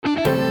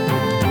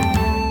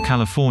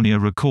California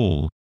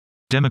recall.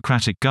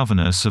 Democratic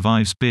governor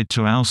survives bid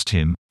to oust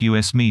him,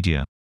 U.S.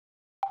 media.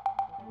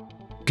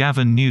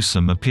 Gavin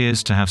Newsom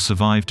appears to have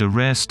survived a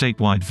rare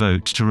statewide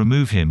vote to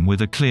remove him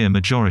with a clear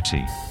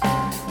majority.